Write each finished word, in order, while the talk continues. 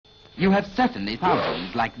You have certainly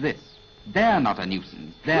thousands like this. They're not a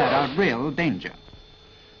nuisance. They're a real danger.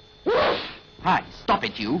 Hi, stop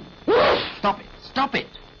it, you. Stop it. Stop it.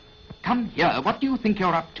 Come here. What do you think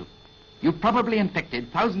you're up to? You've probably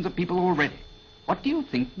infected thousands of people already. What do you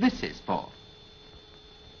think this is for?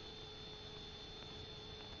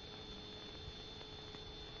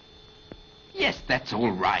 Yes, that's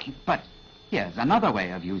all right, but here's another way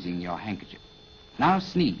of using your handkerchief. Now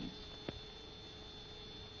sneeze.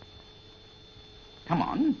 Come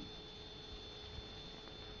on.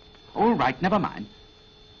 All right, never mind.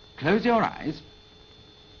 Close your eyes.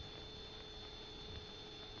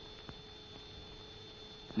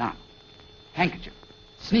 Now, handkerchief.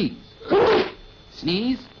 Sneeze.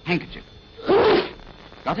 Sneeze, handkerchief.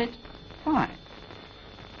 Got it? Fine.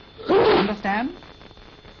 Understand?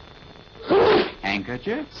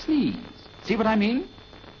 Handkerchief, sneeze. See what I mean?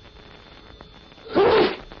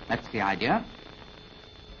 That's the idea.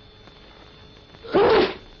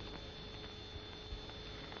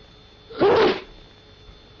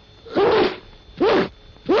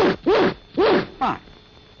 Fine.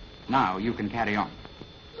 Now you can carry on.